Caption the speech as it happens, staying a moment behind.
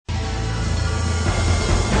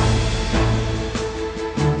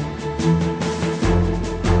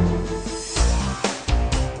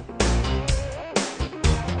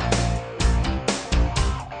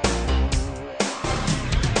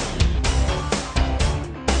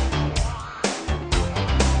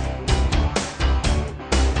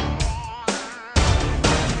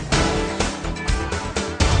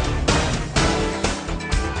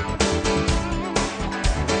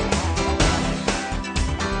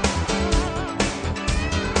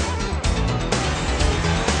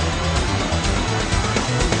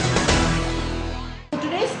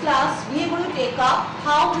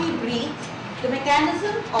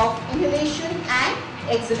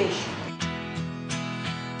exhibition.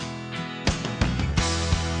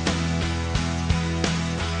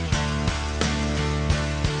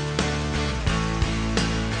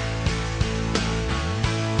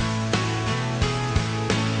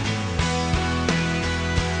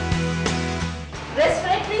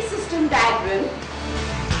 Respiratory system diagram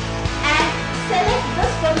and select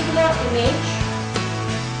this particular image.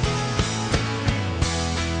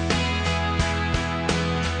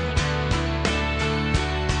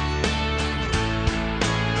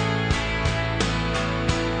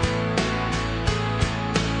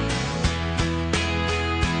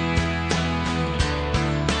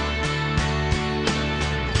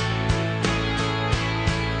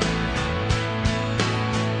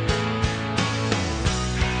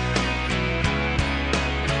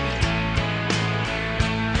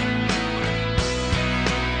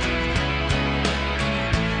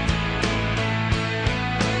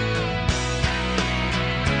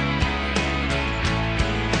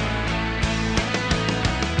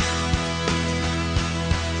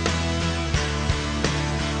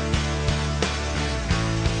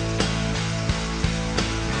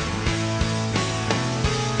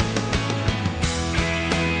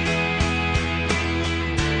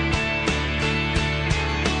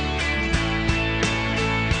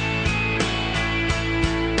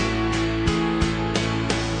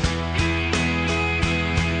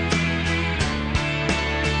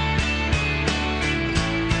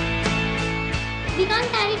 We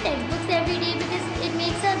can't carry textbooks every day because it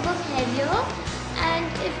makes our book heavier, and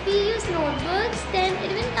if we use notebooks then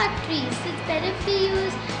it will cut trees. So it's better if we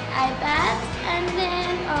use iPads, and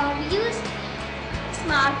then we use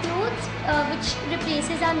Smart Notes which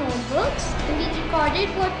replaces our notebooks. And we recorded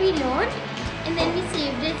what we learned and then we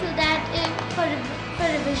saved it so that if for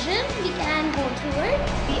revision we can go through it.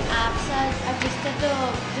 The apps are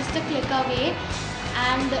just a click away,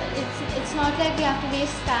 and it's not like we have to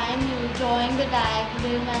waste time drawing the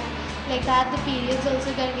diagram, and like that the periods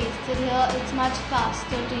also get wasted. Here it's much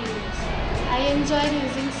faster to use. I enjoyed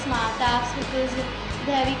using smart apps because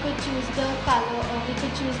there we could choose the color, or we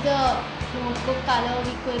could choose the notebook color,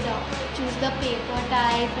 we could choose the paper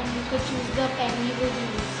type, and we could choose the pen we would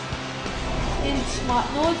use. In Smart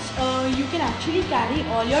Notes, you can actually carry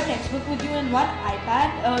all your textbook with you in one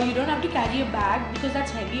iPad. You don't have to carry a bag because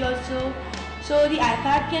that's heavy also. So the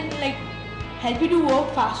iPad can help you to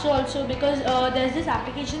work faster also, because there's this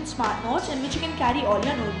application Smart Notes in which you can carry all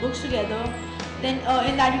your notebooks together. Then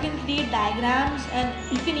in that you can create diagrams, and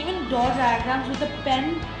you can even draw diagrams with a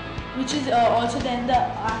pen, which is also there in the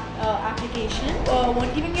application.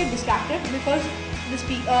 Won't even get distracted because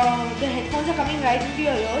the headphones are coming right into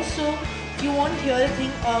your ears, so you won't hear the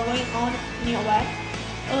thing going on nearby.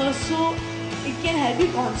 So it can help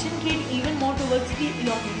you concentrate even more towards the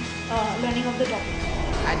learning of the topic.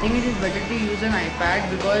 I think it is better to use an iPad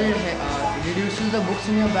because it reduces the books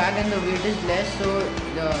in your bag and the weight is less, so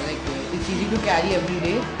it's easy to carry every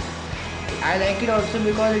day. I like it also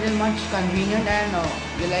because it is much convenient, and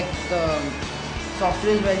the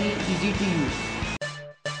software is very easy to use.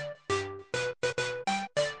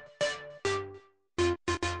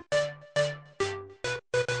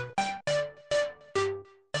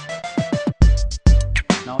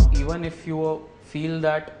 Now, even if you feel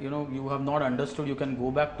that you have not understood, you can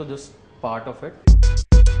go back to this part of it.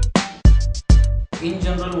 In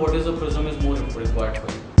general, what is a Prism is more required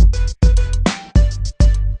for you.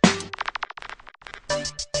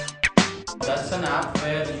 That's an app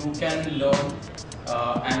where you can learn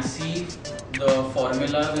and see the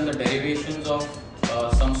formulas and the derivations of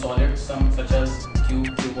some solids, such as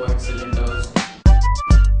cuboid, cylinders.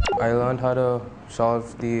 I learned how to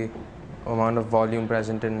solve the amount of volume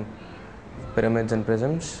present in pyramids and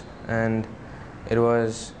prisms, and it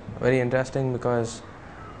was very interesting because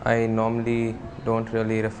I normally don't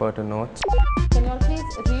really refer to notes. Can you all please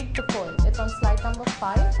read the poem? It's on slide number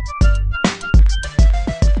 5.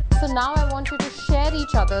 So now I want you to share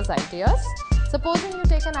each other's ideas. Supposing you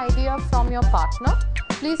take an idea from your partner,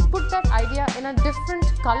 please put that idea in a different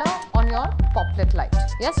color on your Popplet light.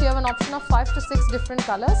 Yes, you have an option of 5 to 6 different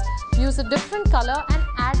colors. Use a different color and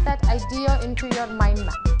add that idea into your mind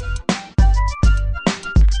map.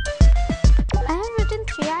 I have written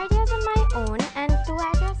 3 ideas on my own and 2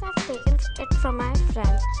 ideas I've taken it from my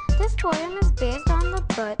friends. This poem is based on the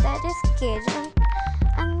bird that is caged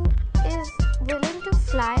and is willing to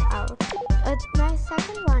fly out. My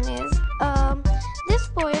second one is, this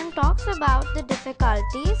poem talks about the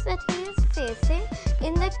difficulties that he is facing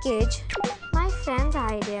in the cage. My friend's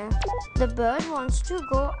idea, the bird wants to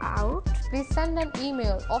go out. Please send an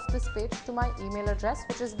email of this page to my email address,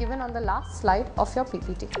 which is given on the last slide of your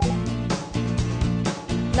PPT.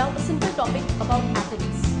 Now a simple topic about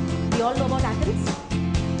atoms. We all know about atoms?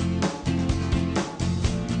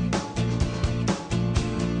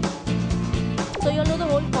 So you all know the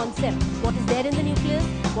whole concept. What is there in the nucleus?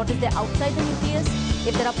 What is there outside the nucleus?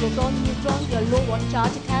 If there are protons, neutrons, you all know what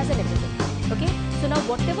charge it has and everything. Okay? So now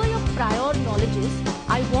whatever your prior knowledge is,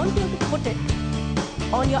 I want you to put it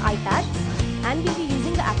on your iPads, and we'll be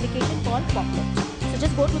using the application called Poplet. So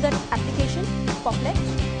just go to that application, Poplet.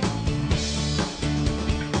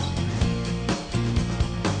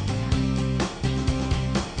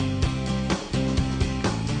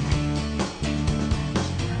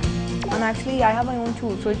 Actually, I have my own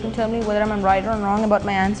tool, so it can tell me whether I'm right or wrong about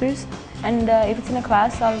my answers. And if it's in a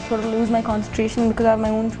class, I'll sort of lose my concentration because I have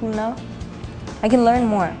my own tool now. I can learn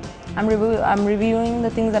more. I'm reviewing the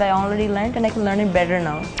things that I already learned, and I can learn it better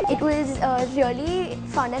now. It was really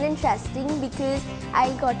fun and interesting because I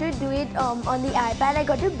got to do it on the iPad. I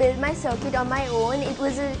got to build my circuit on my own. It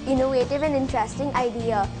was an innovative and interesting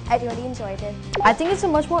idea. I really enjoyed it. I think it's a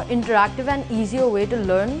much more interactive and easier way to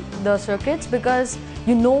learn the circuits because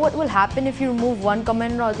you know what will happen if you remove one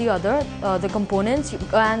component or the other, the components,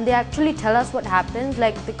 and they actually tell us what happens,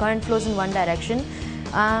 like the current flows in one direction.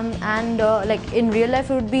 Like in real life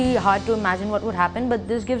it would be hard to imagine what would happen, but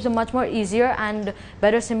this gives a much more easier and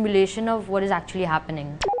better simulation of what is actually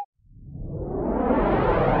happening.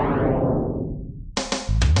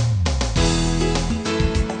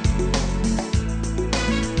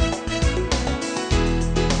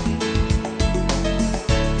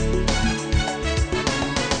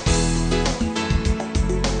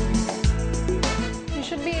 You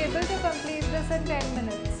should be able to complete this in 10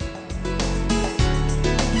 minutes.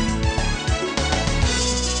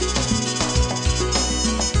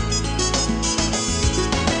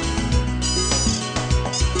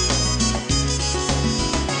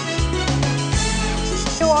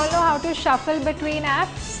 You all know how to shuffle between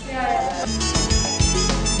apps? Yeah.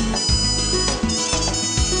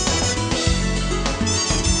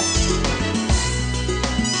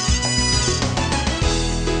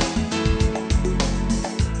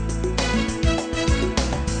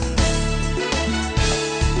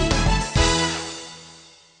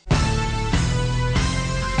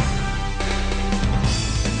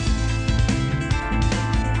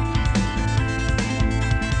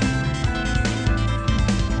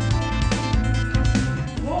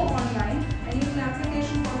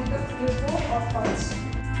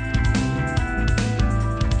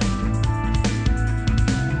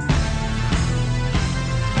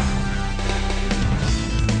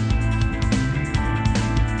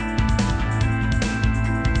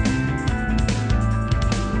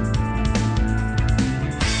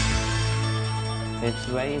 It's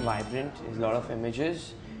very vibrant, there's a lot of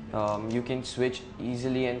images. You can switch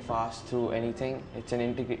easily and fast through anything. It's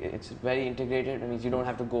very integrated. It means you don't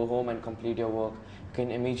have to go home and complete your work. You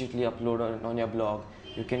can immediately upload on your blog.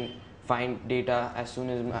 You can find data as soon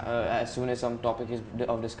as some topic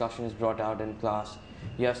of discussion is brought out in class.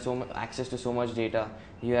 You have access to so much data.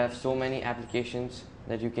 You have so many applications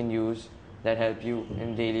that you can use that help you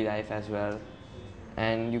in daily life as well.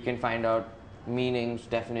 And you can find out meanings,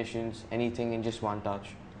 definitions, anything in just one touch.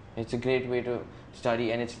 It's a great way to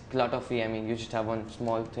study, and it's clutter-free. I mean, you just have one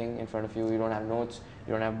small thing in front of you. You don't have notes,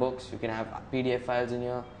 you don't have books. You can have PDF files in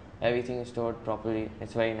here. Everything is stored properly.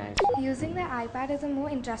 It's very nice. Using the iPad is a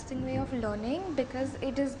more interesting way of learning because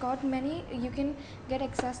it has got many, you can get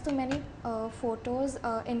access to many photos,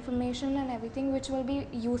 information and everything which will be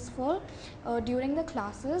useful during the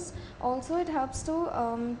classes. Also it helps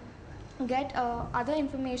to get other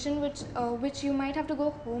information which you might have to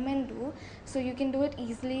go home and do, so you can do it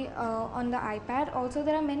easily on the iPad. Also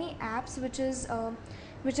there are many apps which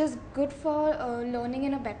is good for learning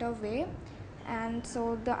in a better way, and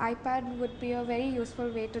so the iPad would be a very useful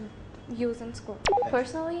way to use in school.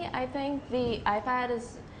 Personally, I think the iPad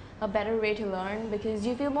is a better way to learn because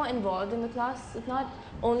you feel more involved in the class. It's not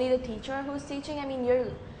only the teacher who's teaching. I mean,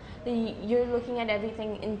 you're looking at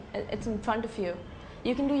everything, it's in front of you.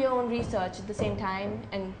 You can do your own research at the same time,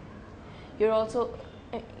 and you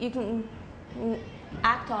can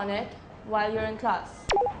act on it while you're in class.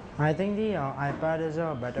 I think the iPad is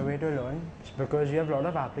a better way to learn because you have a lot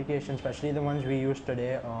of applications, especially the ones we use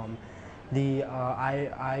today. The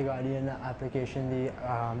iGuardian application, the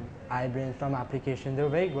iBrainstorm application, they're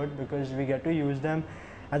very good because we get to use them.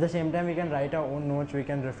 At the same time, we can write our own notes, we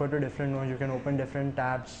can refer to different notes, you can open different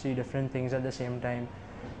tabs, see different things at the same time.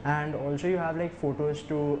 And also you have like photos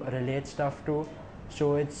to relate stuff to,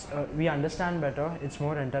 so it's we understand better, it's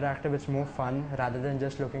more interactive, it's more fun rather than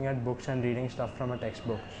just looking at books and reading stuff from a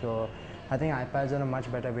textbook. So I think iPads are a much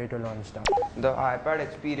better way to learn stuff. The iPad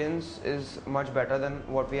experience is much better than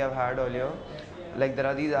what we have had earlier. Like there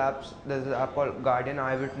are these apps, there's an app called Guardian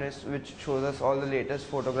Eyewitness which shows us all the latest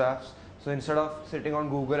photographs. So instead of sitting on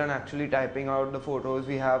Google and actually typing out the photos,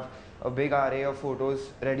 we have a big array of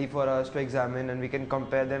photos ready for us to examine, and we can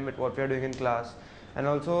compare them with what we are doing in class. And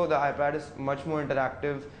also the iPad is much more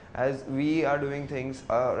interactive, as we are doing things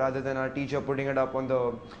rather than our teacher putting it up on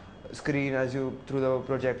the screen through the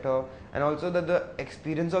projector. And also that the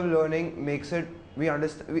experience of learning makes it, we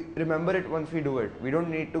remember it once we do it. We don't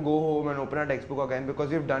need to go home and open our textbook again, because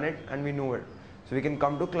we've done it and we know it. So we can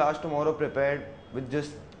come to class tomorrow prepared with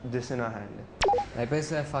just this in our hand. iPad's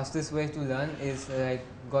fastest way to learn is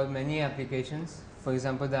got many applications. For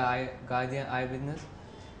example, the Guardian Eyewitness.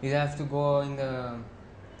 You don't have to go in the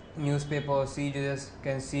newspaper or see, you just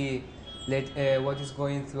can see what is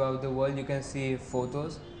going throughout the world. You can see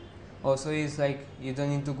photos. Also, it's like you don't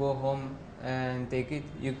need to go home and take it.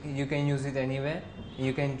 You can use it anywhere.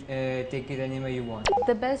 You can take it anywhere you want.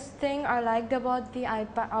 The best thing I liked about the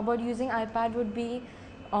iPad, about using iPad, would be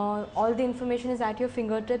all the information is at your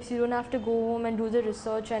fingertips. You don't have to go home and do the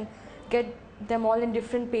research and get them all in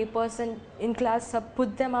different papers and in class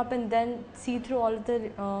put them up and then see through all of the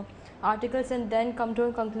articles and then come to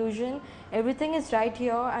a conclusion. Everything is right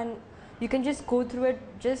here and you can just go through it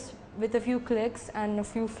just with a few clicks and a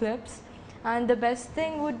few flips. And the best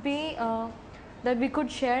thing would be that we could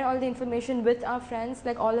share all the information with our friends.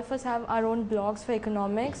 Like all of us have our own blogs for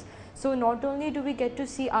economics. So not only do we get to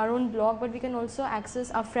see our own blog, but we can also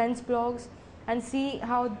access our friends' blogs and see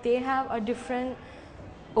how they have a different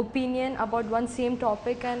opinion about one same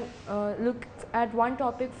topic and look at one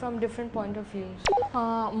topic from different point of views.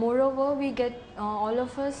 Moreover, we get all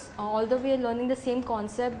of us, although we are learning the same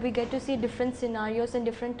concept, we get to see different scenarios and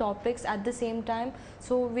different topics at the same time.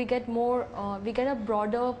 So we get more, we get a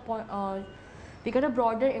broader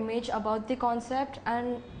image about the concept.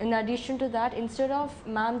 And in addition to that, instead of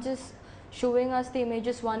ma'am just showing us the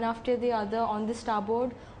images one after the other on the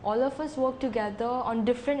starboard, all of us work together on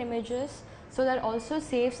different images. So that also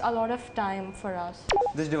saves a lot of time for us.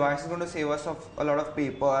 This device is going to save us of a lot of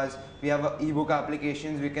paper, as we have ebook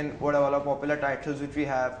applications. We can put all our popular titles which we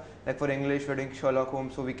have, like for English we're doing Sherlock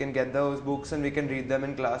Holmes, so we can get those books and we can read them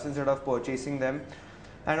in class instead of purchasing them.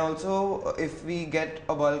 And also if we get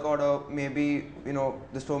a bulk order, maybe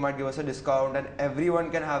the store might give us a discount and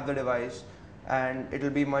everyone can have the device and it will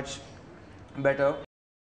be much better.